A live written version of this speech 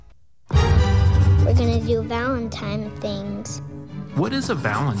going to do Valentine things. What is a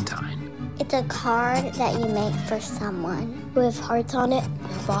Valentine? It's a card that you make for someone with hearts on it,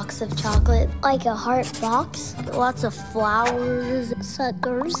 a box of chocolate, like a heart box, lots of flowers,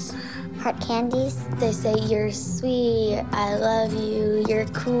 suckers, heart candies. They say you're sweet, I love you, you're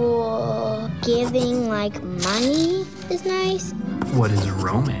cool. Giving like money is nice. What is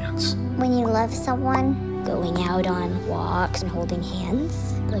romance? When you love someone, going out on walks and holding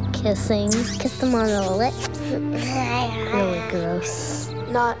hands, like kissing, kiss them on the lips. Really gross.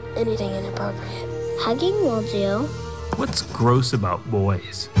 Not anything inappropriate. Hugging will do. What's gross about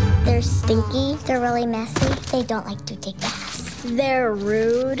boys? They're stinky. They're really messy. They don't like to take baths. They're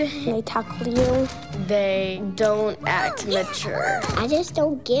rude. They tackle you. They don't act mature. I just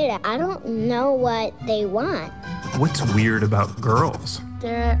don't get it. I don't know what they want. What's weird about girls?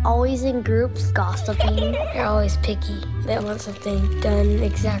 They're always in groups gossiping. They're always picky. They want something done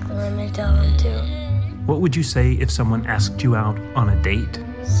exactly when they tell them to. What would you say if someone asked you out on a date?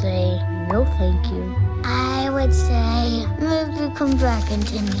 Say, no thank you. I would say, maybe come back in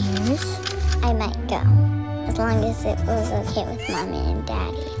 10 years. I might go, as long as it was okay with Mommy and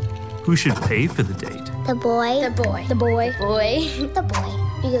Daddy. Who should pay for the date? The boy. The boy. The boy. Boy. The boy.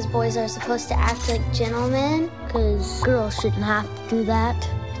 Because boys are supposed to act like gentlemen, because girls shouldn't have to do that,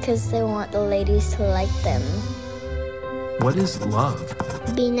 because they want the ladies to like them. What is love?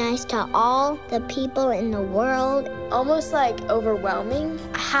 Be nice to all the people in the world. Almost like overwhelming.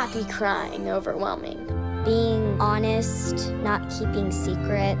 Happy crying overwhelming. Being honest, not keeping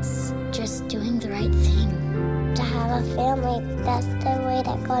secrets, just doing the right thing. To have a family, that's the way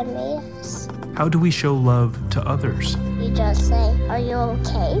that God made us. How do we show love to others? You just say, are you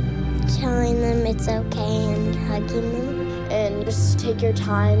okay? Telling them it's okay and hugging them. And just take your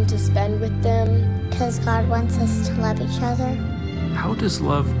time to spend with them. Because God wants us to love each other. How does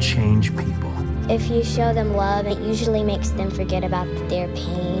love change people? If you show them love, it usually makes them forget about their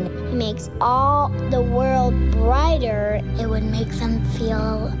pain. It makes all the world brighter. It would make them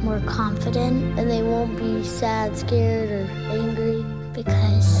feel more confident, and they won't be sad, scared, or angry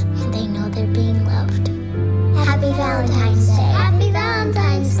because they know they're being loved. Happy Valentine's Day. Happy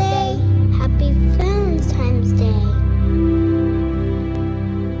Valentine's Day. Happy Valentine's Day.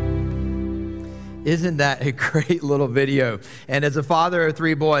 Isn't that a great little video? And as a father of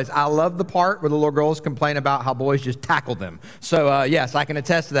 3 boys, I love the part where the little girls complain about how boys just tackle them. So yes, I can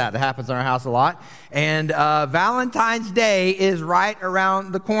attest to that. That happens in our house a lot. And Valentine's Day is right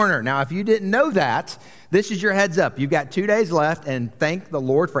around the corner. Now, if you didn't know that, this is your heads up. You've got 2 days left, and thank the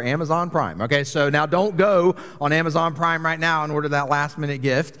Lord for Amazon Prime. Okay, so now don't go on Amazon Prime right now and order that last-minute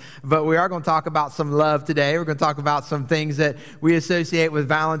gift, but we are going to talk about some love today. We're going to talk about some things that we associate with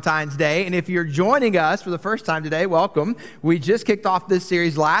Valentine's Day, and if you're joining us for the first time today, welcome. We just kicked off this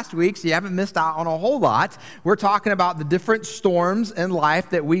series last week, so you haven't missed out on a whole lot. We're talking about the different storms in life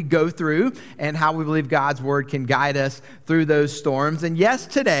that we go through and how we believe God's Word can guide us through those storms. And yes,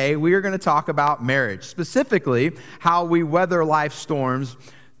 today we are going to talk about marriage, specifically how we weather life storms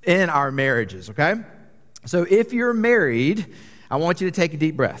in our marriages, okay? So if you're married, I want you to take a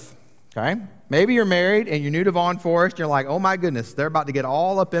deep breath, okay? Maybe you're married and you're new to Vaughn Forest, and you're like, oh my goodness, they're about to get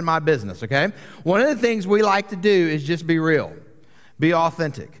all up in my business, okay? One of the things we like to do is just be real, be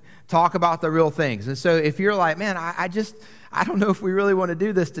authentic, talk about the real things. And so if you're like, man, I don't know if we really want to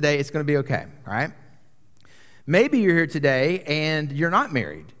do this today, it's going to be okay, all right? Maybe you're here today and you're not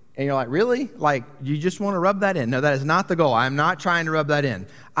married. And you're like, really? Like, you just want to rub that in? No, that is not the goal. I'm not trying to rub that in.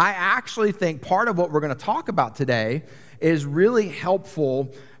 I actually think part of what we're going to talk about today is really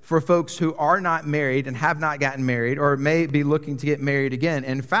helpful for folks who are not married and have not gotten married or may be looking to get married again.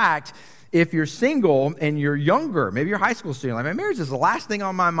 In fact, if you're single and you're younger, maybe you're a high school student, like, man, marriage is the last thing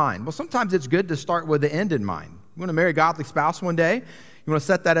on my mind. Well, sometimes it's good to start with the end in mind. You want to marry a godly spouse one day? You want to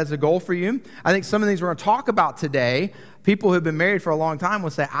set that as a goal for you? I think some of the things we're going to talk about today, people who have been married for a long time will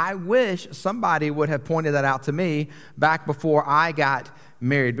say, I wish somebody would have pointed that out to me back before I got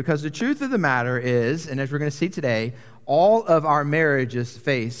married. Because the truth of the matter is, and as we're going to see today, all of our marriages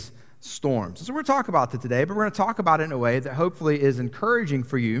face storms. So we're going to talk about that today, but we're going to talk about it in a way that hopefully is encouraging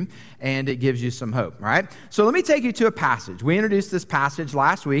for you and it gives you some hope, right? So let me take you to a passage. We introduced this passage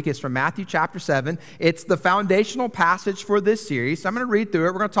last week. It's from Matthew chapter 7. It's the foundational passage for this series. So I'm going to read through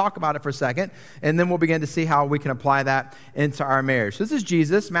it. We're going to talk about it for a second, and then we'll begin to see how we can apply that into our marriage. So this is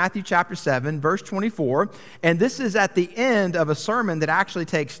Jesus, Matthew chapter 7, verse 24, and this is at the end of a sermon that actually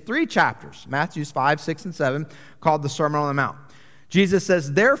takes 3 chapters, Matthews 5, 6, and 7, called the Sermon on the Mount. Jesus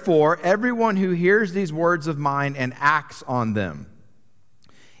says, therefore, everyone who hears these words of mine and acts on them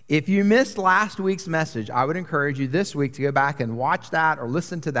If you missed last week's message, I would encourage you this week to go back and watch that or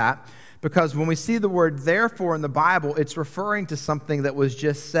listen to that, because when we see the word therefore in the Bible, it's referring to something that was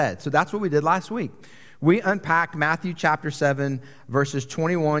just said. So that's what we did last week. We unpacked Matthew chapter 7, verses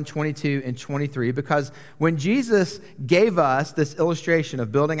 21, 22, and 23, because when Jesus gave us this illustration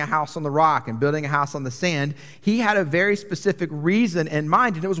of building a house on the rock and building a house on the sand, he had a very specific reason in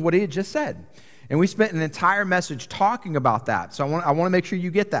mind, and it was what he had just said. And we spent an entire message talking about that. So I want to make sure you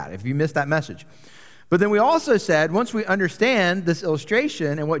get that if you missed that message. But then we also said, once we understand this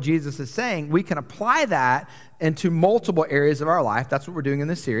illustration and what Jesus is saying, we can apply that into multiple areas of our life. That's what we're doing in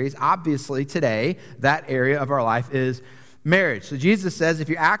this series. Obviously, today, that area of our life is marriage. So Jesus says, if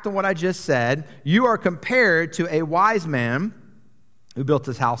you act on what I just said, you are compared to a wise man who built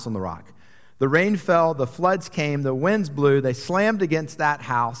his house on the rock. The rain fell, the floods came, the winds blew, they slammed against that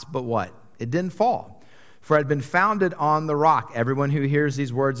house, but what? It didn't fall. For it had been founded on the rock. Everyone who hears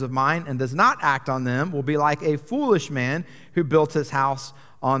these words of mine and does not act on them will be like a foolish man who built his house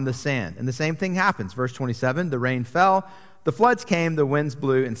on the sand. And the same thing happens. Verse 27, the rain fell, the floods came, the winds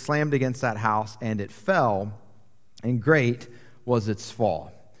blew and slammed against that house, and it fell, and great was its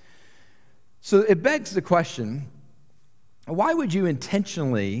fall. So it begs the question, why would you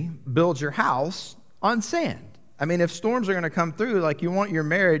intentionally build your house on sand? I mean, if storms are going to come through, like, you want your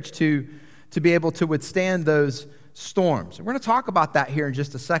marriage to be able to withstand those storms. We're going to talk about that here in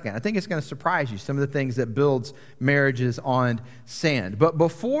just a second. I think it's going to surprise you, some of the things that builds marriages on sand. But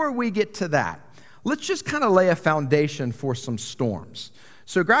before we get to that, let's just kind of lay a foundation for some storms.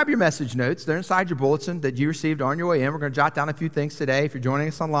 So grab your message notes. They're inside your bulletin that you received on your way in. We're going to jot down a few things today. If you're joining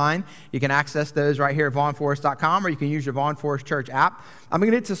us online, you can access those right here at vaughnforest.com, or you can use your Vaughn Forest Church app. I'm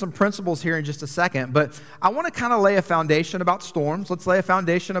going to get to some principles here in just a second, but I want to kind of lay a foundation about storms. Let's lay a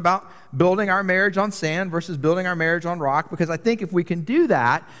foundation about building our marriage on sand versus building our marriage on rock, because I think if we can do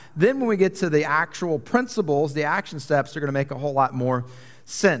that, then when we get to the actual principles, the action steps are going to make a whole lot more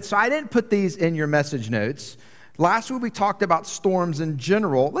sense. So I didn't put these in your message notes. Last week we talked about storms in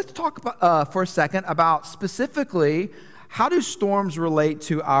general. Let's talk about, for a second about specifically how do storms relate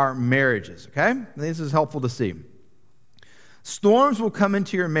to our marriages, okay? This is helpful to see. Storms will come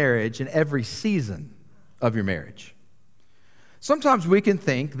into your marriage in every season of your marriage. Sometimes we can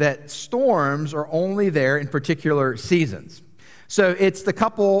think that storms are only there in particular seasons. So it's the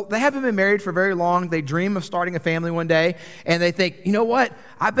couple, they haven't been married for very long. They dream of starting a family one day, and they think, you know what?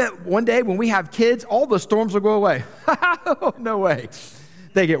 I bet one day when we have kids, all the storms will go away. No way.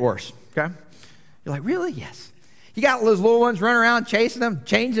 They get worse, okay? You're like, really? Yes. You got those little ones running around chasing them,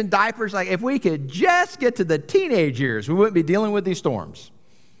 changing diapers. Like, if we could just get to the teenage years, we wouldn't be dealing with these storms.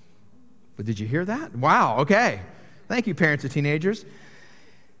 But did you hear that? Wow, okay. Thank you, parents of teenagers.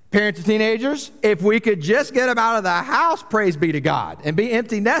 Parents of teenagers, if we could just get them out of the house, praise be to God, and be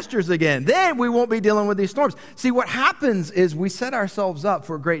empty nesters again, then we won't be dealing with these storms. See, what happens is we set ourselves up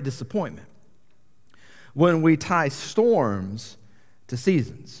for great disappointment when we tie storms to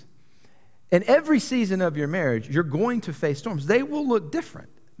seasons. In every season of your marriage, you're going to face storms. They will look different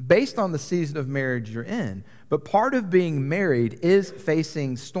based on the season of marriage you're in. But part of being married is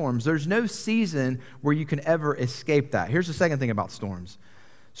facing storms. There's no season where you can ever escape that. Here's the second thing about storms.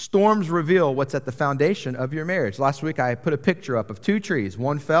 Storms reveal what's at the foundation of your marriage. Last week, I put a picture up of two trees.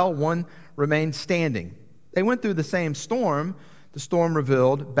 One fell, one remained standing. They went through the same storm. The storm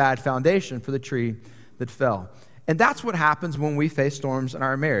revealed bad foundation for the tree that fell. And that's what happens when we face storms in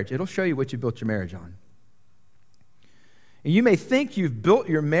our marriage. It'll show you what you built your marriage on. And you may think you've built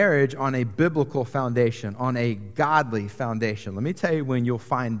your marriage on a biblical foundation, on a godly foundation. Let me tell you when you'll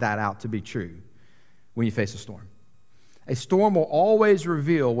find that out to be true when you face a storm. A storm will always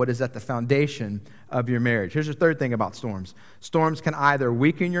reveal what is at the foundation of your marriage. Here's the third thing about storms. Storms can either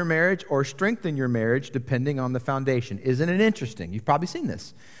weaken your marriage or strengthen your marriage depending on the foundation. Isn't it interesting? You've probably seen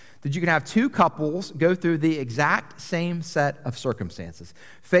this. That you can have two couples go through the exact same set of circumstances,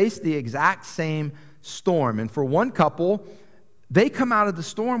 face the exact same storm. And for one couple, they come out of the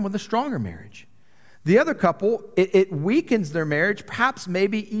storm with a stronger marriage. The other couple, it weakens their marriage, perhaps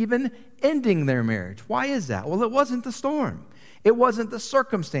maybe even ending their marriage. Why is that? Well, it wasn't the storm. It wasn't the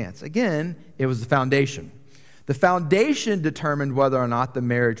circumstance. Again, it was the foundation. The foundation determined whether or not the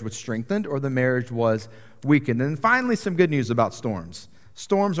marriage was strengthened or the marriage was weakened. And finally, some good news about storms.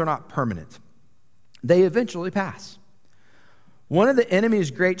 Storms are not permanent. They eventually pass. One of the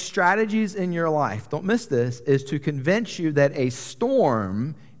enemy's great strategies in your life, don't miss this, is to convince you that a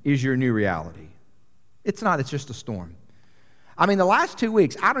storm is your new reality. It's not, it's just a storm. I mean, the last 2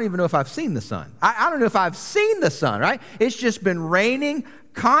 weeks, I don't even know if I've seen the sun. I don't know if I've seen the sun, right? It's just been raining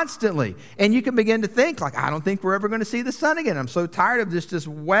constantly. And you can begin to think, like, I don't think we're ever going to see the sun again. I'm so tired of this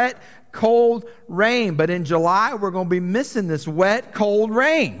wet, cold rain. But in July, we're going to be missing this wet, cold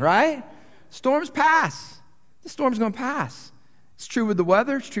rain, right? Storms pass. The storm's going to pass. It's true with the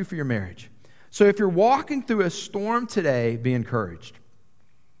weather. It's true for your marriage. So if you're walking through a storm today, be encouraged.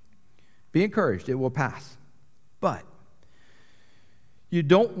 Be encouraged. It will pass. But you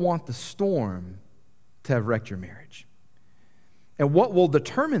don't want the storm to have wrecked your marriage. And what will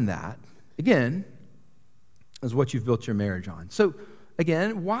determine that, again, is what you've built your marriage on. So,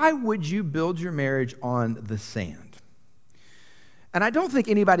 again, why would you build your marriage on the sand? And I don't think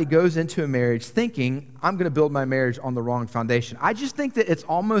anybody goes into a marriage thinking, I'm going to build my marriage on the wrong foundation. I just think that it's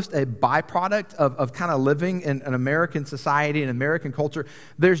almost a byproduct of kind of living in an American society and American culture.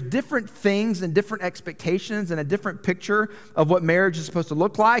 There's different things and different expectations and a different picture of what marriage is supposed to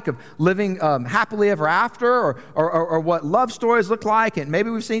look like, of living happily ever after, or what love stories look like. And maybe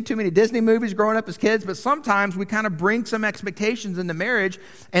we've seen too many Disney movies growing up as kids, but sometimes we kind of bring some expectations into marriage,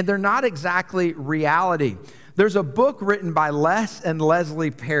 and they're not exactly reality. There's a book written by Les and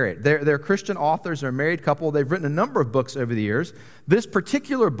Leslie Parrott. They're Christian authors. They're a married couple. They've written a number of books over the years. This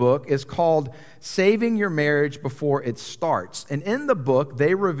particular book is called Saving Your Marriage Before It Starts. And in the book,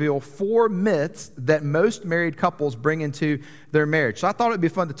 they reveal 4 myths that most married couples bring into their marriage. So I thought it would be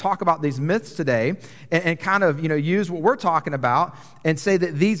fun to talk about these myths today and kind of, use what we're talking about and say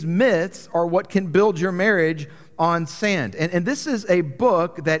that these myths are what can build your marriage on sand. And this is a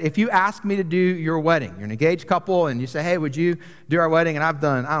book that if you ask me to do your wedding, you're an engaged couple and you say, hey, would you do our wedding? And I've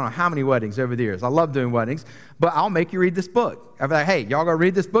done, I don't know how many weddings over the years. I love doing weddings, but I'll make you read this book. I'll be like, hey, y'all go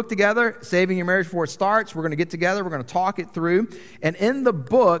read this book together, Saving Your Marriage Before It Starts. We're going to get together. We're going to talk it through. And in the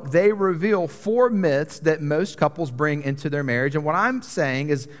book, they reveal 4 myths that most couples bring into their marriage. And what I'm saying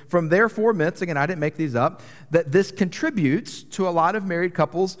is from their 4 myths, again, I didn't make these up, that this contributes to a lot of married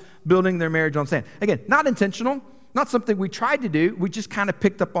couples building their marriage on sand. Again, not intentional. Not something we tried to do. We just kind of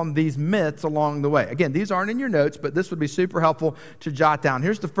picked up on these myths along the way. Again, these aren't in your notes, but this would be super helpful to jot down.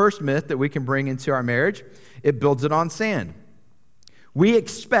 Here's the first myth that we can bring into our marriage. It builds it on sand. We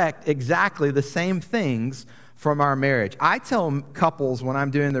expect exactly the same things from our marriage. I tell couples when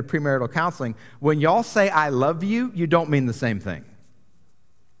I'm doing their premarital counseling, when y'all say I love you, you don't mean the same thing.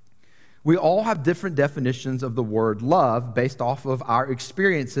 We all have different definitions of the word love based off of our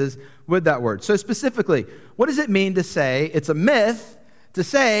experiences with that word. So specifically, what does it mean to say it's a myth to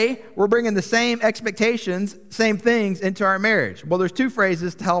say we're bringing the same expectations, same things into our marriage? Well, there's 2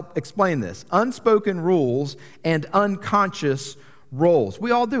 phrases to help explain this: unspoken rules and unconscious roles.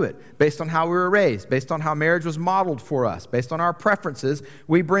 We all do it based on how we were raised, based on how marriage was modeled for us, based on our preferences.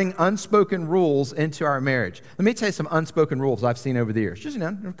 We bring unspoken rules into our marriage. Let me tell you some unspoken rules I've seen over the years. Just,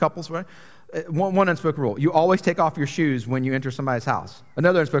 couples, right? One unspoken rule: you always take off your shoes when you enter somebody's house.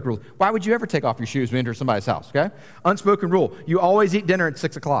 Another unspoken rule: why would you ever take off your shoes when you enter somebody's house, okay? Unspoken rule: you always eat dinner at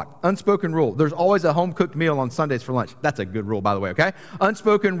 6 o'clock. Unspoken rule: there's always a home-cooked meal on Sundays for lunch. That's a good rule, by the way, okay?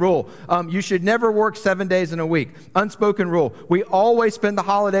 Unspoken rule: you should never work 7 days in a week. Unspoken rule: we always spend the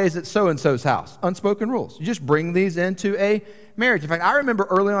holidays at so-and-so's house. Unspoken rules. You just bring these into a marriage. In fact, I remember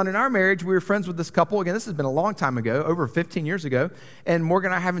early on in our marriage, we were friends with this couple. Again, this has been a long time ago, over 15 years ago. And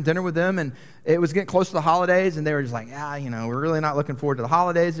Morgan and I having dinner with them, and it was getting close to the holidays, and they were just like, we're really not looking forward to the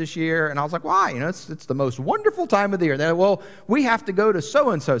holidays this year. And I was like, why? It's the most wonderful time of the year. They're like, well, we have to go to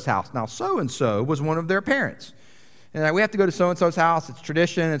so-and-so's house. Now, so-and-so was one of their parents. And like, we have to go to so-and-so's house. It's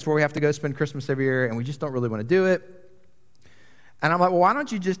tradition. It's where we have to go spend Christmas every year, and we just don't really want to do it. And I'm like, well, why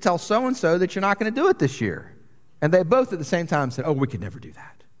don't you just tell so-and-so that you're not going to do it this year? And they both at the same time said, oh, we could never do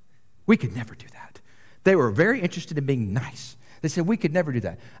that. We could never do that. They were very interested in being nice. They said, we could never do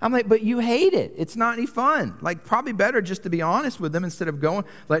that. I'm like, but you hate it. It's not any fun. Like, probably better just to be honest with them instead of going,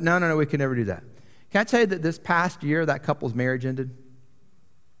 like, no, we could never do that. Can I tell you that this past year, that couple's marriage ended?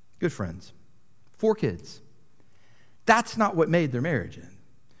 Good friends. 4 kids. That's not what made their marriage end.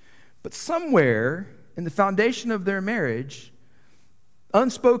 But somewhere in the foundation of their marriage,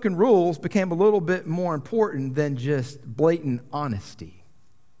 unspoken rules became a little bit more important than just blatant honesty.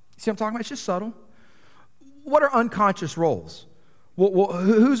 See what I'm talking about? It's just subtle. What are unconscious roles? Well,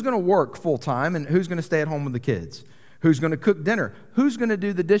 who's going to work full-time and who's going to stay at home with the kids? Who's going to cook dinner? Who's going to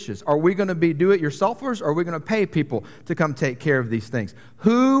do the dishes? Are we going to be do-it-yourselfers, or are we going to pay people to come take care of these things?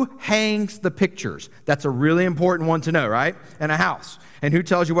 Who hangs the pictures? That's a really important one to know, right? In a house. And who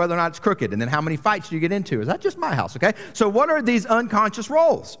tells you whether or not it's crooked? And then how many fights do you get into? Is that just my house, okay? So what are these unconscious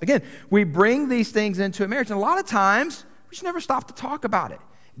roles? Again, we bring these things into a marriage, and a lot of times, we just never stop to talk about it.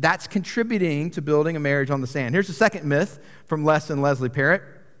 That's contributing to building a marriage on the sand. Here's the second myth from Les and Leslie Parrott.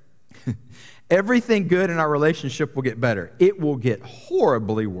 Everything good in our relationship will get better. It will get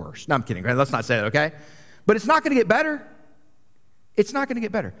horribly worse. No, I'm kidding. Right? Let's not say that, okay? But it's not going to get better. It's not going to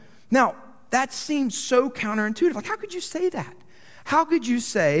get better. Now, that seems so counterintuitive. Like, how could you say that? How could you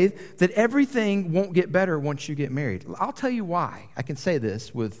say that everything won't get better once you get married? I'll tell you why. I can say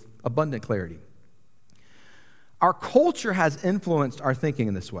this with abundant clarity. Our culture has influenced our thinking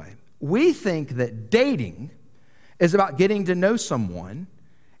in this way. We think that dating is about getting to know someone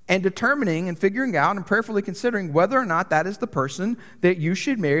and determining and figuring out and prayerfully considering whether or not that is the person that you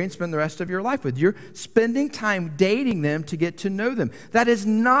should marry and spend the rest of your life with. You're spending time dating them to get to know them. That is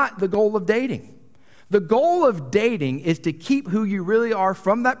not the goal of dating. The goal of dating is to keep who you really are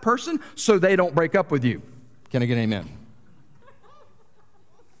from that person so they don't break up with you. Can I get an amen?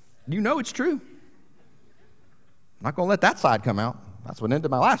 You know it's true. I'm not going to let that side come out. That's what ended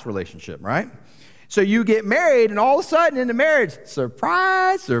my last relationship, right? So you get married, and all of a sudden in the marriage,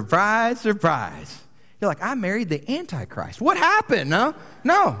 surprise, surprise, surprise. You're like, I married the Antichrist. What happened, huh?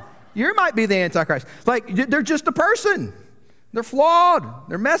 No, you might be the Antichrist. Like, they're just a person. They're flawed.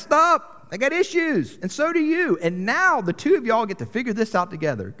 They're messed up. They got issues, and so do you. And now the two of y'all get to figure this out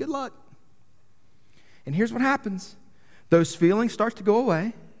together. Good luck. And here's what happens. Those feelings start to go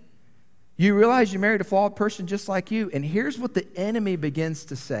away. You realize you married a flawed person just like you. And here's what the enemy begins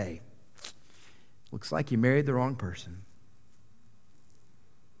to say. Looks like you married the wrong person.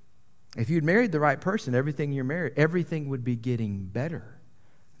 If you'd married the right person, everything would be getting better,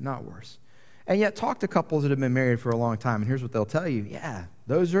 not worse. And yet, talk to couples that have been married for a long time, and here's what they'll tell you. Yeah,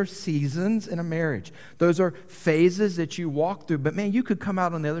 those are seasons in a marriage. Those are phases that you walk through. But man, you could come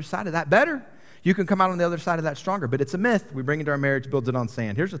out on the other side of that better. You can come out on the other side of that stronger. But it's a myth. We bring it into our marriage, builds it on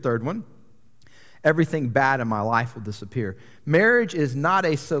sand. Here's the third one. Everything bad in my life will disappear. Marriage is not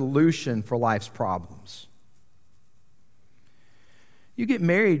a solution for life's problems. You get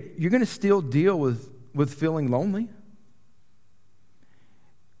married, you're going to still deal with feeling lonely.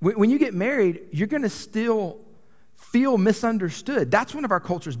 When you get married, you're going to still feel misunderstood. That's one of our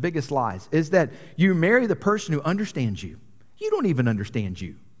culture's biggest lies, is that you marry the person who understands you. You don't even understand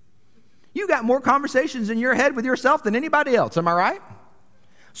you. You got more conversations in your head with yourself than anybody else. Am I right?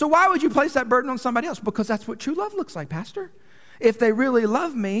 So why would you place that burden on somebody else? Because that's what true love looks like, Pastor. If they really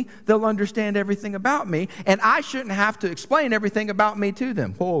love me, they'll understand everything about me, and I shouldn't have to explain everything about me to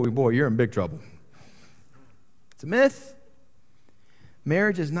them. Holy boy, you're in big trouble. It's a myth.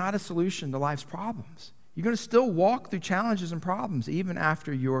 Marriage is not a solution to life's problems. You're going to still walk through challenges and problems even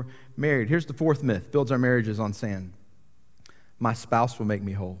after you're married. Here's the fourth myth, builds our marriages on sand. My spouse will make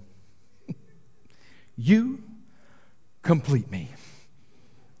me whole. You complete me.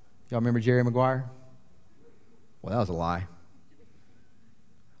 Y'all remember Jerry Maguire? Well, that was a lie.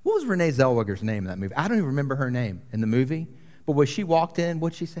 What was Renee Zellweger's name in that movie? I don't even remember her name in the movie. But when she walked in,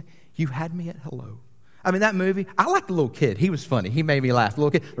 what'd she say? You had me at hello. I mean, that movie, I liked the little kid. He was funny. He made me laugh. The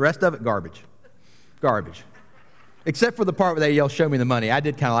little kid. The rest of it, garbage. Garbage. Except for the part where they yell, show me the money. I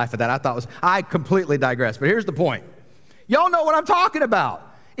did kind of laugh at that. I completely digress. But here's the point. Y'all know what I'm talking about.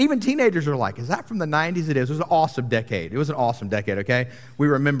 Even teenagers are like, is that from the 90s? It is. It was an awesome decade. It was an awesome decade, okay? We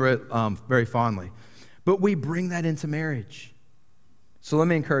remember it very fondly. But we bring that into marriage. So let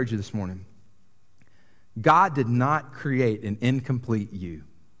me encourage you this morning. God did not create an incomplete you.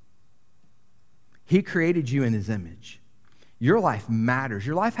 He created you in his image. Your life matters.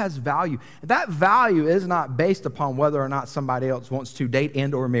 Your life has value. That value is not based upon whether or not somebody else wants to date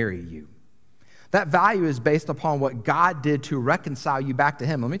and or marry you. That value is based upon what God did to reconcile you back to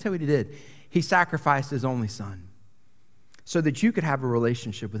him. Let me tell you what he did. He sacrificed his only son so that you could have a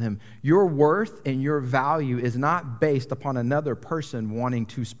relationship with him. Your worth and your value is not based upon another person wanting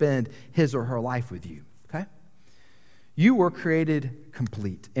to spend his or her life with you, okay? You were created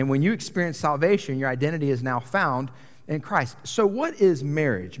complete. And when you experience salvation, your identity is now found in Christ. So what is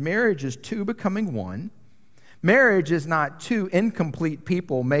marriage? Marriage is two becoming one. Marriage is not two incomplete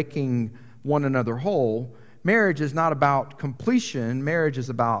people making one another whole. Marriage is not about completion. Marriage is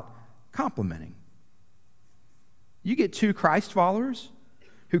about complementing. You get two Christ followers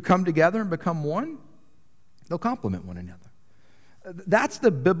who come together and become one, they'll complement one another. That's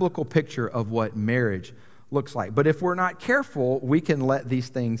the biblical picture of what marriage looks like. But if we're not careful, we can let these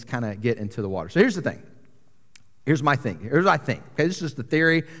things kind of get into the water. So here's the thing. Here's my thing. Here's what I think. Okay, this is the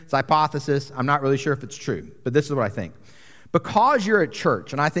theory. It's a hypothesis. I'm not really sure if it's true, but this is what I think. Because you're at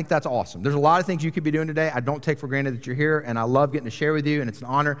church, and I think that's awesome. There's a lot of things you could be doing today. I don't take for granted that you're here, and I love getting to share with you, and it's an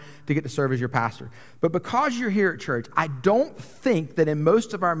honor to get to serve as your pastor. But because you're here at church, I don't think that in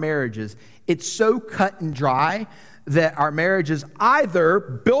most of our marriages, it's so cut and dry that our marriage is either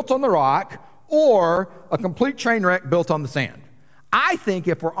built on the rock or a complete train wreck built on the sand. I think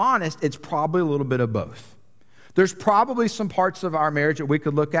if we're honest, it's probably a little bit of both. There's probably some parts of our marriage that we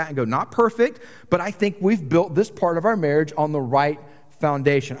could look at and go, not perfect, but I think we've built this part of our marriage on the right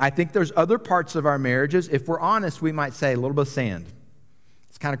foundation. I think there's other parts of our marriages, if we're honest, we might say a little bit of sand.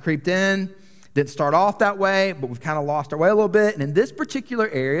 It's kind of creeped in, didn't start off that way, but we've kind of lost our way a little bit. And in this particular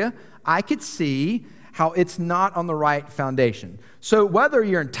area, I could see how it's not on the right foundation. So whether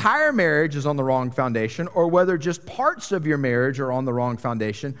your entire marriage is on the wrong foundation or whether just parts of your marriage are on the wrong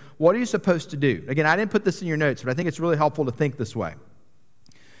foundation, what are you supposed to do? Again, I didn't put this in your notes, but I think it's really helpful to think this way.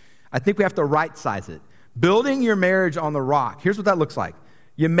 I think we have to right size it. Building your marriage on the rock, here's what that looks like.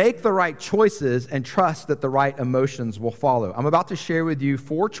 You make the right choices and trust that the right emotions will follow. I'm about to share with you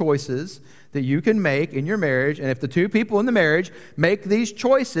 4 choices that you can make in your marriage. And if the 2 people in the marriage make these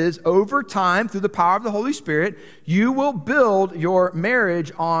choices over time through the power of the Holy Spirit, you will build your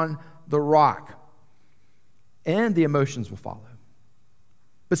marriage on the rock. And the emotions will follow.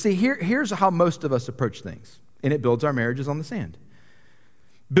 But see, here's how most of us approach things. And it builds our marriages on the sand.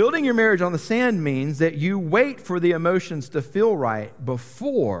 Building your marriage on the sand means that you wait for the emotions to feel right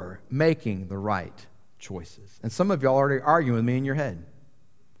before making the right choices. And some of y'all are already arguing with me in your head.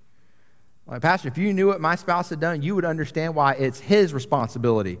 Like, Pastor, if you knew what my spouse had done, you would understand why it's his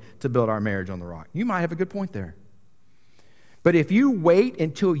responsibility to build our marriage on the rock. You might have a good point there. But if you wait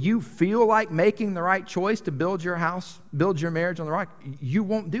until you feel like making the right choice to build your house, build your marriage on the rock, you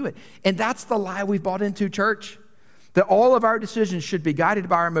won't do it. And that's the lie we've bought into, church. That all of our decisions should be guided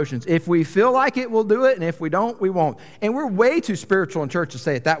by our emotions. If we feel like it, we'll do it, and if we don't, we won't. And we're way too spiritual in church to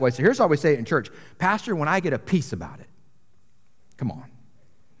say it that way. So here's how we say it in church. Pastor, when I get a peace about it, come on.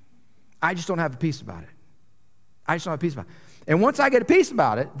 I just don't have a peace about it. I just don't have a peace about it. And once I get a peace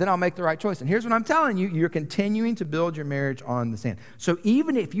about it, then I'll make the right choice. And here's what I'm telling you. You're continuing to build your marriage on the sand. So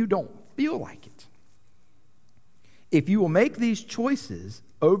even if you don't feel like it, if you will make these choices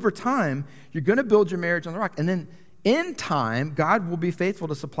over time, you're going to build your marriage on the rock. And then in time, God will be faithful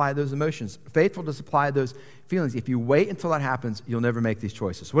to supply those emotions, faithful to supply those feelings. If you wait until that happens, you'll never make these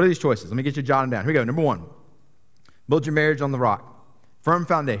choices. So what are these choices? Let me get you to jot them down. Here we go. Number 1, build your marriage on the rock. Firm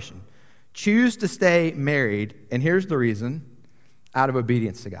foundation. Choose to stay married, and here's the reason, out of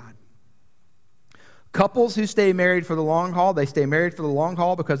obedience to God. Couples who stay married for the long haul, they stay married for the long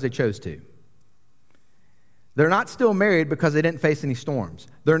haul because they chose to. They're not still married because they didn't face any storms.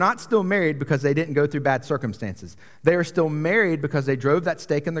 They're not still married because they didn't go through bad circumstances. They are still married because they drove that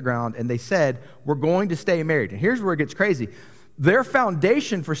stake in the ground and they said, we're going to stay married. And here's where it gets crazy. Their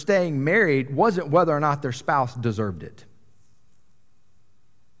foundation for staying married wasn't whether or not their spouse deserved it.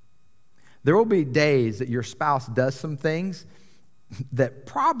 There will be days that your spouse does some things that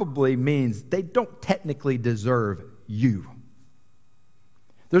probably means they don't technically deserve you.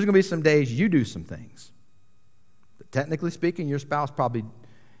 There's going to be some days you do some things. Technically speaking, you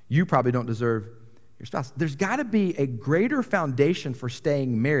probably don't deserve your spouse. There's got to be a greater foundation for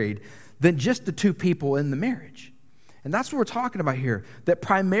staying married than just the 2 people in the marriage. And that's what we're talking about here, that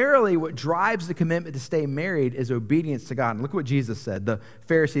primarily what drives the commitment to stay married is obedience to God. And look what Jesus said. The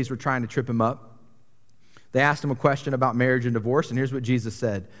Pharisees were trying to trip him up. They asked him a question about marriage and divorce, and here's what Jesus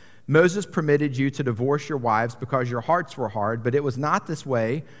said. Moses permitted you to divorce your wives because your hearts were hard, but it was not this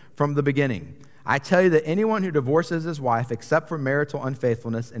way from the beginning. I tell you that anyone who divorces his wife except for marital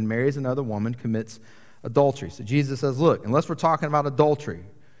unfaithfulness and marries another woman commits adultery. So Jesus says, look, unless we're talking about adultery,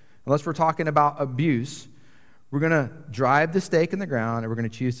 unless we're talking about abuse, we're going to drive the stake in the ground and we're going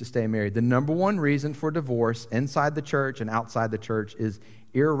to choose to stay married. The number 1 reason for divorce inside the church and outside the church is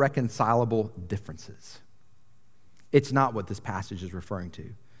irreconcilable differences. It's not what this passage is referring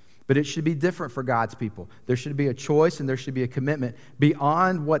to. But it should be different for God's people. There should be a choice and there should be a commitment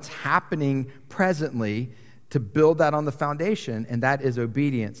beyond what's happening presently to build that on the foundation, and that is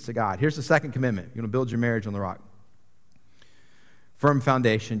obedience to God. Here's the second commitment. You're going to build your marriage on the rock. Firm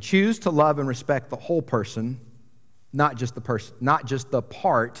foundation. Choose to love and respect the whole person, not just the person, not just the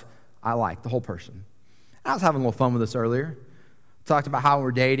part I like, the whole person. I was having a little fun with this earlier. We talked about how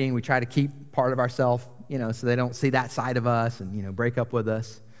we're dating. We try to keep part of ourselves, so they don't see that side of us and, break up with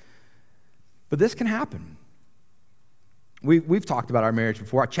us. But this can happen. We've talked about our marriage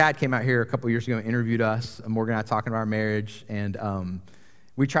before. Chad came out here a couple years ago and interviewed us. Morgan and I talking about our marriage, and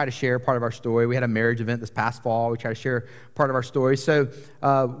we try to share part of our story. We had a marriage event this past fall. We try to share part of our story. So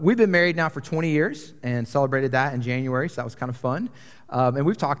we've been married now for 20 years and celebrated that in January, so that was kind of fun. And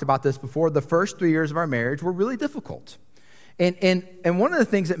we've talked about this before. The first 3 years of our marriage were really difficult. And one of the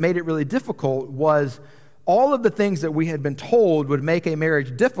things that made it really difficult was all of the things that we had been told would make a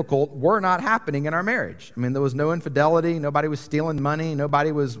marriage difficult were not happening in our marriage. I mean, there was no infidelity. Nobody was stealing money.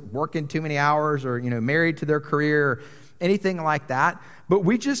 Nobody was working too many hours or, married to their career. anything like that. But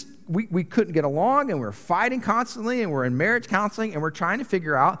we couldn't get along, and we're fighting constantly, and we're in marriage counseling, and we're trying to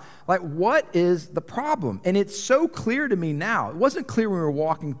figure out, like, what is the problem? And it's so clear to me now. It wasn't clear when we were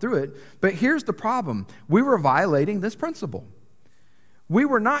walking through it, but here's the problem. We were violating this principle. We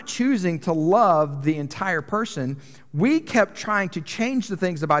were not choosing to love the entire person. We kept trying to change the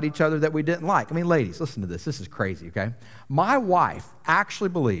things about each other that we didn't like. I mean, ladies, listen to this. This is crazy, okay? My wife actually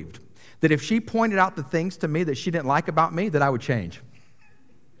believed that if she pointed out the things to me that she didn't like about me, that I would change.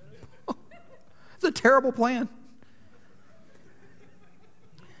 It's a terrible plan.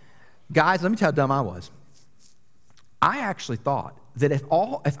 Guys, let me tell you how dumb I was. I actually thought that if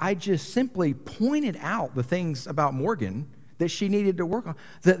I just simply pointed out the things about Morgan that she needed to work on,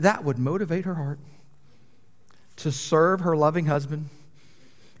 that would motivate her heart to serve her loving husband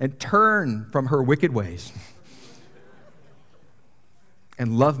and turn from her wicked ways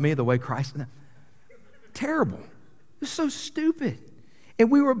and love me the way Christ. Terrible. It was so stupid. And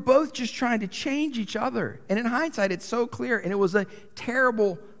we were both just trying to change each other. And in hindsight, it's so clear. And it was a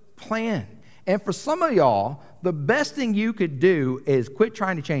terrible plan. And for some of y'all, the best thing you could do is quit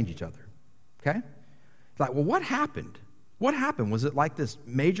trying to change each other. Okay? It's like, well, what happened? What happened? Was it like this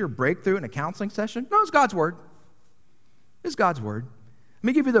major breakthrough in a counseling session? No, it's God's word. It's God's word. Let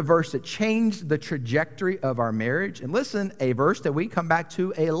me give you the verse that changed the trajectory of our marriage. And listen, a verse that we come back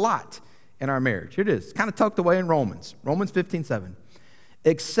to a lot in our marriage. Here it is. It's kind of tucked away in Romans. Romans 15:7.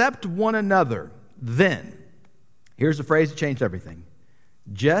 Accept one another, then. Here's the phrase that changed everything.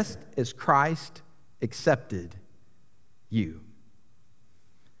 Just as Christ accepted you.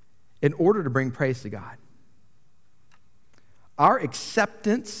 In order to bring praise to God. Our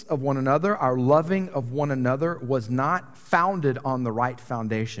acceptance of one another, our loving of one another was not founded on the right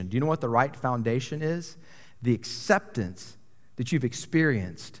foundation. Do you know what the right foundation is? The acceptance that you've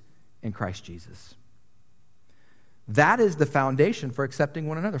experienced in Christ Jesus. That is the foundation for accepting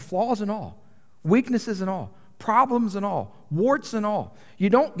one another, flaws and all, weaknesses and all, problems and all, warts and all. You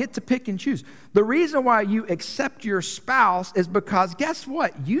don't get to pick and choose. The reason why you accept your spouse is because, guess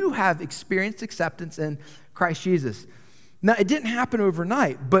what? You have experienced acceptance in Christ Jesus. Now, it didn't happen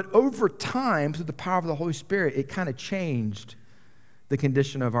overnight, but over time, through the power of the Holy Spirit, it kind of changed the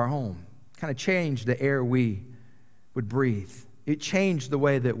condition of our home, kind of changed the air we would breathe. It changed the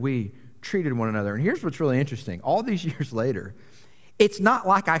way that we treated one another. And here's what's really interesting. All these years later, it's not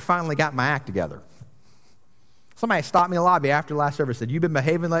like I finally got my act together. Somebody stopped me in the lobby after the last service and said, "You been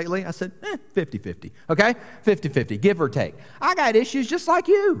behaving lately?" I said, 50-50, okay? 50-50, give or take. I got issues just like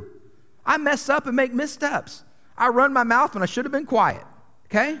you. I mess up and make missteps. I run my mouth when I should have been quiet,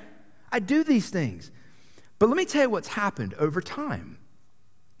 okay? I do these things. But let me tell you what's happened over time.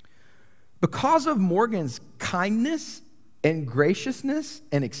 Because of Morgan's kindness and graciousness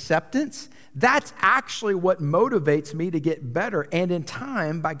and acceptance, that's actually what motivates me to get better. And in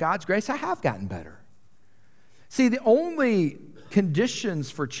time, by God's grace, I have gotten better. See, the only conditions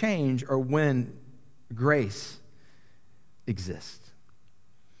for change are when grace exists.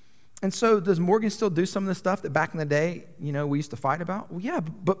 And so does Morgan still do some of the stuff that back in the day, we used to fight about? Well, yeah,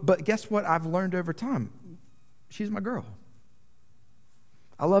 but guess what I've learned over time? She's my girl.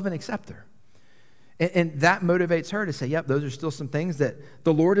 I love and accept her. And that motivates her to say, yep, those are still some things that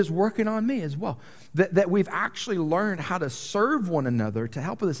the Lord is working on me as well. That we've actually learned how to serve one another to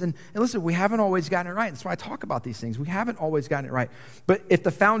help with this. And listen, we haven't always gotten it right. That's why I talk about these things. We haven't always gotten it right. But if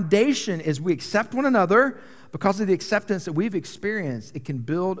the foundation is we accept one another because of the acceptance that we've experienced, it can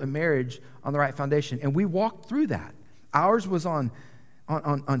build a marriage on the right foundation. And we walked through that. Ours was on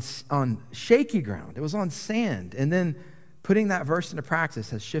shaky ground. It was on sand. And then putting that verse into practice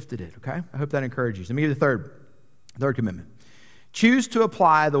has shifted it, okay? I hope that encourages you. Let me give you the third commitment. Choose to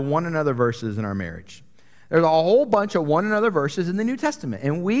apply the one another verses in our marriage. There's a whole bunch of one another verses in the New Testament,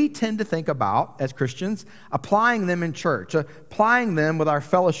 and we tend to think about, as Christians, applying them in church, applying them with our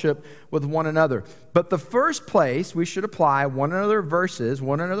fellowship with one another. But the first place we should apply one another verses,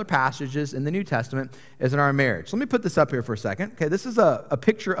 one another passages in the New Testament is in our marriage. Let me put this up here for a second. Okay, this is a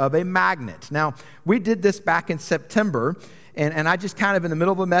picture of a magnet. Now, we did this back in September, and I just kind of in the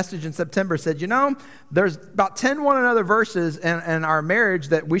middle of a message in September said, there's about 10 one another verses in our marriage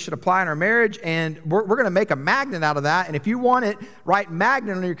that we should apply in our marriage, and we're going to make a magnet out of that. And if you want it, write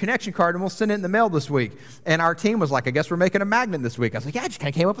magnet on your connection card, and we'll send it in the mail this week. And our team was like, I guess we're making a magnet this week. I was like, yeah, I just kind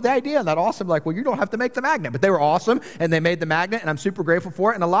of came up with the idea. And that awesome. Like, well, you don't have to make the magnet. But they were awesome, and they made the magnet, and I'm super grateful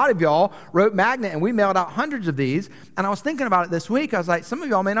for it. And a lot of y'all wrote magnet, and we mailed out hundreds of these. And I was thinking about it this week. I was like, some of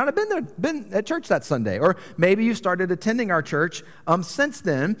y'all may not have been at church that Sunday, or maybe you started attending our church since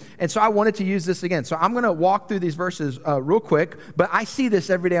then. And so I wanted to use this again. So I'm going to walk through these verses real quick, but I see this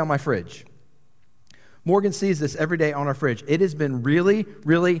every day on my fridge. Morgan sees this every day on our fridge. It has been really,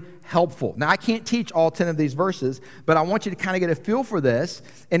 really helpful. Now, I can't teach all 10 of these verses, but I want you to kind of get a feel for this,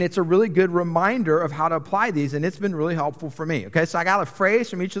 and it's a really good reminder of how to apply these, and it's been really helpful for me. Okay, so I got a phrase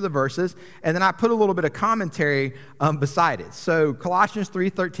from each of the verses, and then I put a little bit of commentary beside it. So Colossians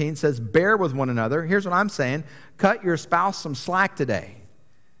 3:13 says, bear with one another. Here's what I'm saying. Cut your spouse some slack today.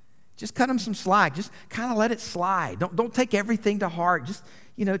 Just cut them some slack. Just kind of let it slide. Don't take everything to heart. Just,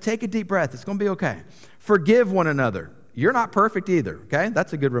 take a deep breath. It's going to be okay. Forgive one another. You're not perfect either, okay?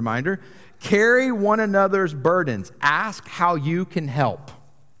 That's a good reminder. Carry one another's burdens. Ask how you can help.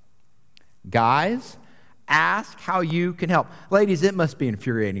 Guys, ask how you can help. Ladies, it must be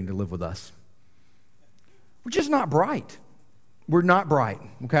infuriating to live with us. We're just not bright. We're not bright,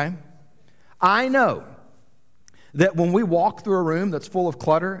 okay? I know that when we walk through a room that's full of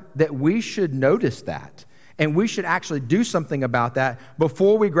clutter, that we should notice that. And we should actually do something about that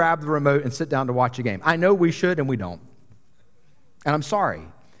before we grab the remote and sit down to watch a game. I know we should, and we don't. And I'm sorry. You're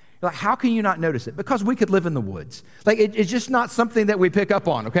like, how can you not notice it? Because we could live in the woods. Like, it's just not something that we pick up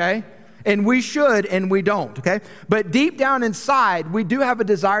on, okay? And we should, and we don't, okay? But deep down inside, we do have a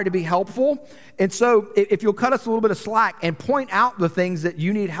desire to be helpful. And so if you'll cut us a little bit of slack and point out the things that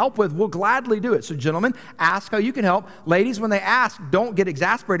you need help with, we'll gladly do it. So gentlemen, ask how you can help. Ladies, when they ask, don't get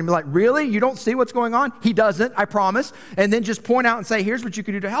exasperated and be like, really? You don't see what's going on? He doesn't, I promise. And then just point out and say, here's what you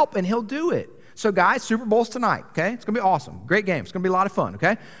can do to help, and he'll do it. So guys, Super Bowl's tonight, okay? It's going to be awesome. Great game. It's going to be a lot of fun,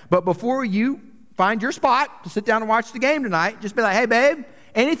 okay? But before you find your spot to sit down and watch the game tonight, just be like, hey, babe,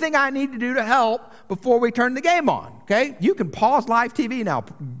 anything I need to do to help before we turn the game on, okay? You can pause live TV now.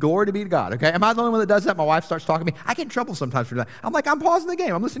 Glory to be to God, okay? Am I the only one that does that? My wife starts talking to me. I get in trouble sometimes for that. I'm like, I'm pausing the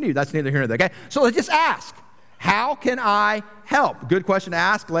game. I'm listening to you. That's neither here nor there, okay? So let's just ask, how can I help? Good question to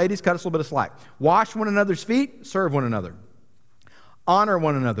ask. Ladies, cut us a little bit of slack. Wash one another's feet. Serve one another. Honor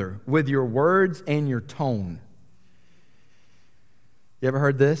one another with your words and your tone. You ever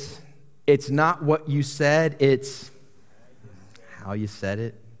heard this? It's not what you said, it's how you said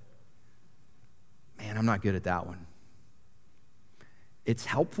it. Man, I'm not good at that one. It's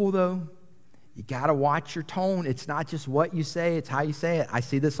helpful, though. You got to watch your tone. It's not just what you say, it's how you say it. I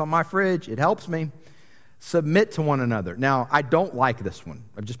see this on my fridge. It helps me. Submit to one another. Now, I don't like this one.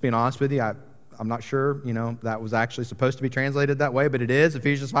 I'm just being honest with you. I'm not sure, that was actually supposed to be translated that way, but it is.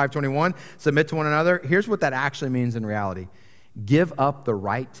 Ephesians 5:21, submit to one another. Here's what that actually means in reality. Give up the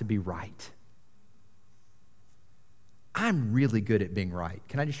right to be right. I'm really good at being right.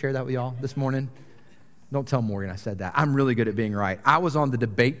 Can I just share that with y'all this morning? Don't tell Morgan I said that. I'm really good at being right. I was on the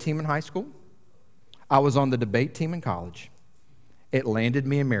debate team in high school. I was on the debate team in college. It landed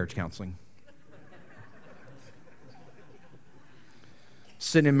me in marriage counseling.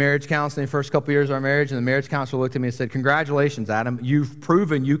 Sitting in marriage counseling the first couple years of our marriage, and the marriage counselor looked at me and said, congratulations, Adam. You've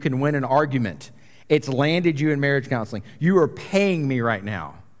proven you can win an argument. It's landed you in marriage counseling. You are paying me right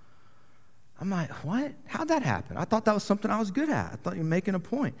now. I'm like, what? How'd that happen? I thought that was something I was good at. I thought you were making a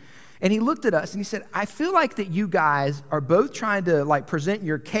point. And he looked at us and he said, I feel like that you guys are both trying to present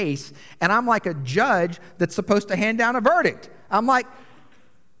your case, and I'm like a judge that's supposed to hand down a verdict. I'm like,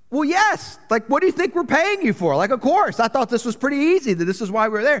 well, yes. What do you think we're paying you for? Of course. I thought this was pretty easy, that this is why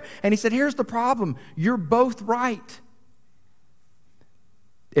we're there. And he said, here's the problem. You're both right.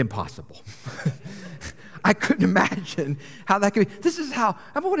 Impossible. I couldn't imagine how that could be. This is how,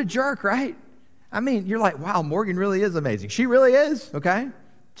 what a jerk, right? I mean, you're like, wow, Morgan really is amazing. She really is, okay?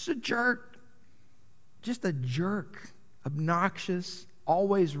 Just a jerk. Just a jerk. Obnoxious,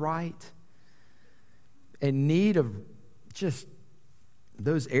 always right. In need of just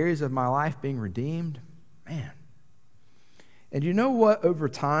those areas of my life being redeemed. Man. And you know what? Over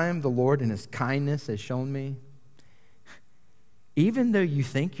time, the Lord in His kindness has shown me, even though you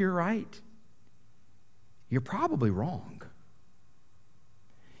think you're right, you're probably wrong.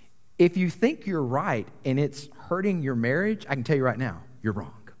 If you think you're right and it's hurting your marriage, I can tell you right now, you're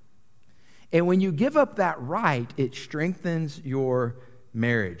wrong. And when you give up that right, it strengthens your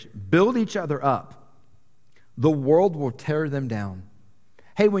marriage. Build each other up. The world will tear them down.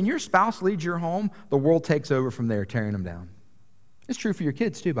 Hey, when your spouse leads your home, the world takes over from there, tearing them down. It's true for your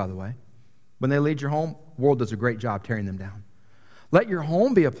kids too, by the way. When they lead your home, the world does a great job tearing them down. Let your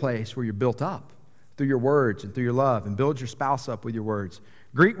home be a place where you're built up through your words and through your love, and build your spouse up with your words.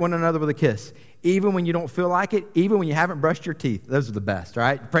 Greet one another with a kiss, even when you don't feel like it, even when you haven't brushed your teeth. Those are the best,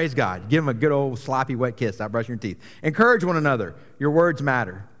 right? Praise God. Give them a good old sloppy wet kiss, not brushing your teeth. Encourage one another. Your words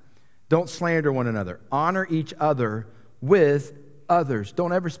matter. Don't slander one another. Honor each other with others.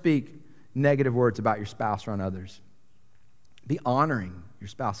 Don't ever speak negative words about your spouse around others. Be honoring your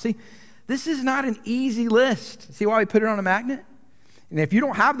spouse. See, this is not an easy list. See why we put it on a magnet? And if you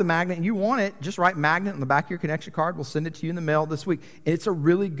don't have the magnet and you want it, just write magnet on the back of your connection card. We'll send it to you in the mail this week. And it's a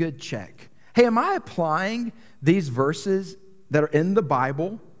really good check. Hey, am I applying these verses that are in the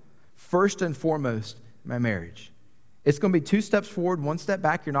Bible first and foremost in my marriage? It's going to be 2 steps forward, 1 step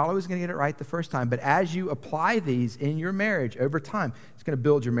back. You're not always going to get it right the first time. But as you apply these in your marriage over time, it's going to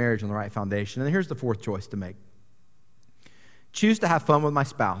build your marriage on the right foundation. And here's the 4th choice to make. Choose to have fun with my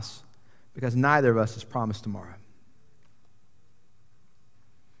spouse because neither of us is promised tomorrow.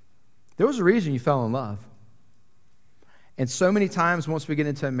 There was a reason you fell in love. And so many times once we get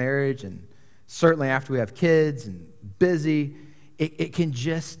into a marriage, and certainly after we have kids and busy, it can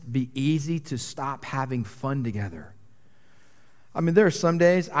just be easy to stop having fun together. I mean, there are some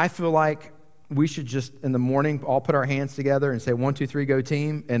days I feel like we should just, in the morning, all put our hands together and say, 1, 2, 3, go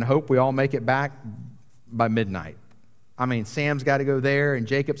team, and hope we all make it back by midnight. I mean, Sam's got to go there, and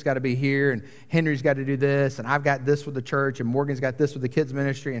Jacob's got to be here, and Henry's got to do this, and I've got this with the church, and Morgan's got this with the kids'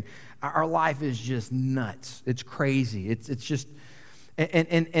 ministry, and our life is just nuts. It's crazy. It's just,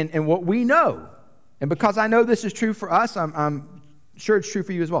 and what we know, and because I know this is true for us, I'm sure it's true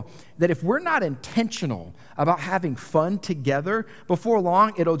for you as well, that if we're not intentional about having fun together, before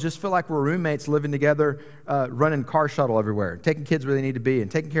long, it'll just feel like we're roommates living together, running car shuttle everywhere, taking kids where they need to be, and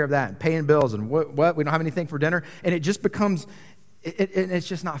taking care of that, and paying bills, and what we don't have anything for dinner, and it just becomes, it's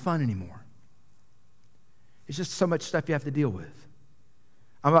just not fun anymore. It's just so much stuff you have to deal with.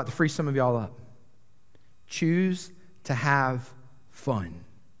 I'm about to free some of y'all up. Choose to have fun.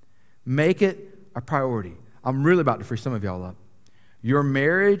 Make it a priority. I'm really about to free some of y'all up. Your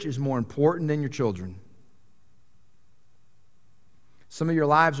marriage is more important than your children. Some of your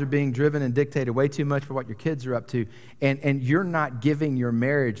lives are being driven and dictated way too much by what your kids are up to, and you're not giving your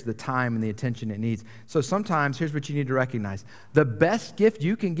marriage the time and the attention it needs. So sometimes, here's what you need to recognize. The best gift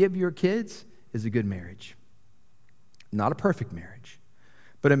you can give your kids is a good marriage. Not a perfect marriage,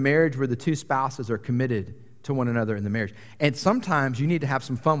 but a marriage where the 2 spouses are committed to one another in the marriage. And sometimes you need to have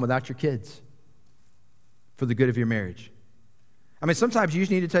some fun without your kids for the good of your marriage. I mean, sometimes you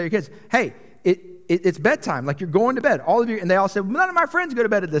just need to tell your kids, hey, it's bedtime. Like, you're going to bed. All of you, and they all say, well, none of my friends go to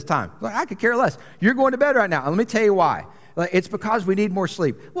bed at this time. Like, I could care less. You're going to bed right now. And let me tell you why. Like, it's because we need more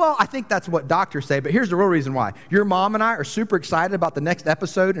sleep. Well, I think that's what doctors say, but here's the real reason why. Your mom and I are super excited about the next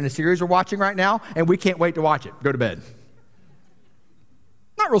episode in a series we're watching right now, and we can't wait to watch it. Go to bed.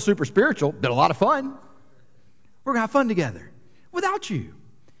 Not real super spiritual, but a lot of fun. We're going to have fun together. Without you.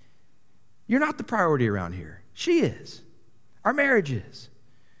 You're not the priority around here. She is. Our marriage is.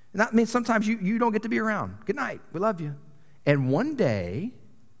 And that means sometimes you don't get to be around. Good night. We love you. And one day,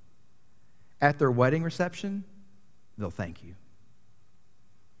 at their wedding reception, they'll thank you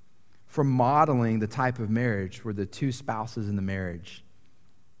for modeling the type of marriage where the 2 spouses in the marriage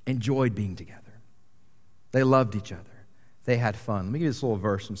enjoyed being together. They loved each other. They had fun. Let me give you this little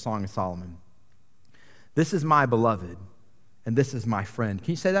verse from Song of Solomon. This is my beloved, and this is my friend.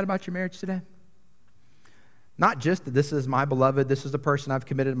 Can you say that about your marriage today? Not just that this is my beloved, this is the person I've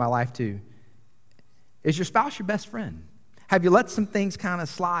committed my life to. Is your spouse your best friend? Have you let some things kind of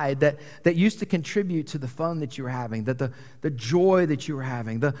slide that used to contribute to the fun that you were having, that the joy that you were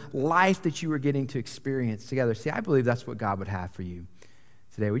having, the life that you were getting to experience together? See, I believe that's what God would have for you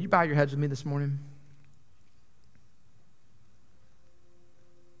today. Would you bow your heads with me this morning?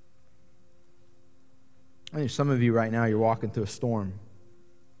 I think some of you right now, you're walking through a storm.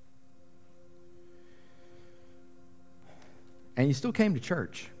 And you still came to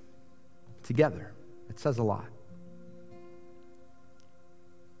church together. It says a lot.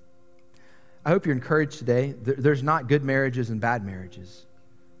 I hope you're encouraged today. There's not good marriages and bad marriages.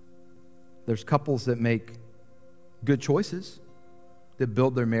 There's couples that make good choices, that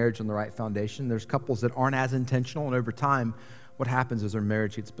build their marriage on the right foundation. There's couples that aren't as intentional, and over time, what happens is their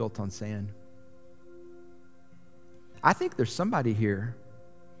marriage gets built on sand. I think there's somebody here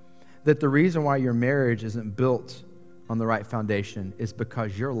that the reason why your marriage isn't built on the right foundation is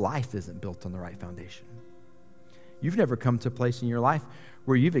because your life isn't built on the right foundation. You've never come to a place in your life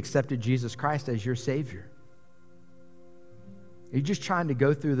where you've accepted Jesus Christ as your Savior. You're just trying to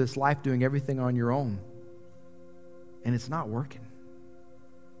go through this life doing everything on your own, and it's not working.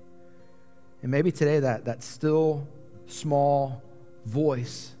 And maybe today that still, small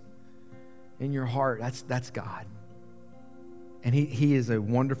voice in your heart, that's God. And he is a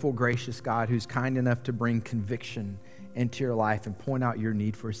wonderful, gracious God who's kind enough to bring conviction into your life and point out your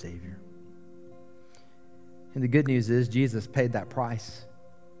need for a Savior. And the good news is Jesus paid that price.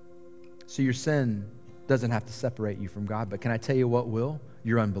 So your sin doesn't have to separate you from God. But can I tell you what will?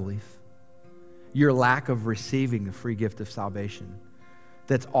 Your unbelief. Your lack of receiving the free gift of salvation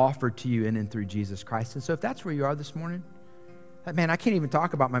that's offered to you in and through Jesus Christ. And so if that's where you are this morning, Man, I can't even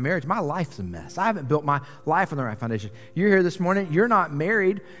talk about my marriage. My life's a mess. I haven't built my life on the right foundation. You're here this morning. You're not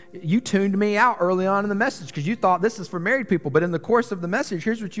married. You tuned me out early on in the message because you thought this is for married people. But in the course of the message,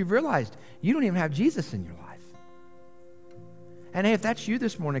 here's what you've realized. You don't even have Jesus in your life. And hey, if that's you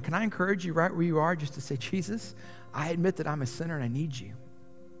this morning, can I encourage you right where you are just to say, Jesus, I admit that I'm a sinner and I need you.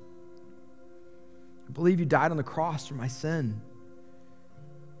 I believe you died on the cross for my sin.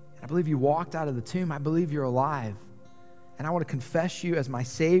 I believe you walked out of the tomb. I believe you're alive. And I want to confess you as my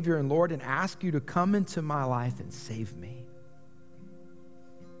Savior and Lord and ask you to come into my life and save me.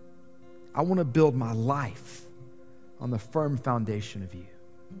 I want to build my life on the firm foundation of you.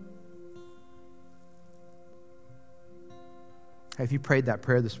 Hey, if you prayed that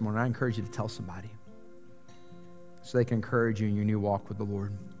prayer this morning, I encourage you to tell somebody so they can encourage you in your new walk with the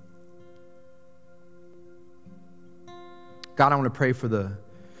Lord. God, I want to pray for the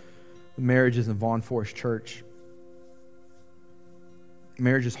marriages in Vaughn Forest Church.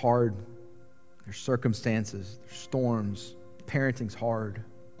 Marriage is hard. There's circumstances, there's storms. Parenting's hard.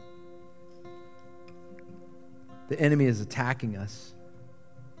 The enemy is attacking us.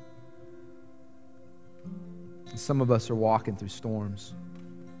 And some of us are walking through storms.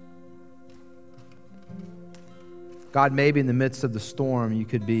 God, maybe in the midst of the storm, you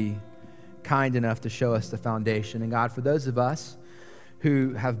could be kind enough to show us the foundation. And God, for those of us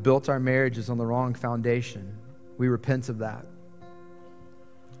who have built our marriages on the wrong foundation, we repent of that.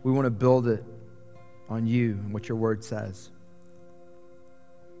 We want to build it on you and what your word says.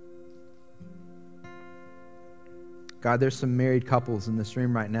 God, there's some married couples in this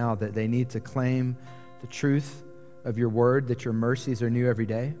room right now that they need to claim the truth of your word, that your mercies are new every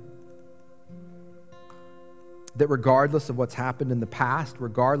day. That regardless of what's happened in the past,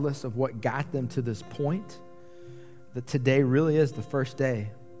 regardless of what got them to this point, that today really is the first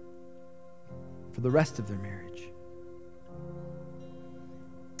day for the rest of their marriage.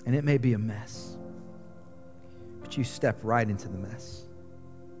 And it may be a mess, but you step right into the mess.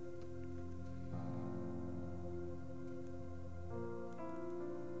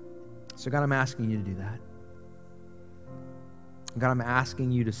 So God, I'm asking you to do that. God, I'm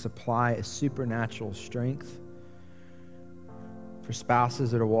asking you to supply a supernatural strength for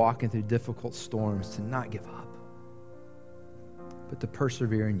spouses that are walking through difficult storms to not give up, but to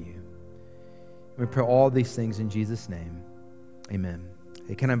persevere in you. We pray all these things in Jesus' name. Amen.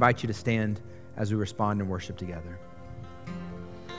 Hey, can I invite you to stand as we respond and worship together?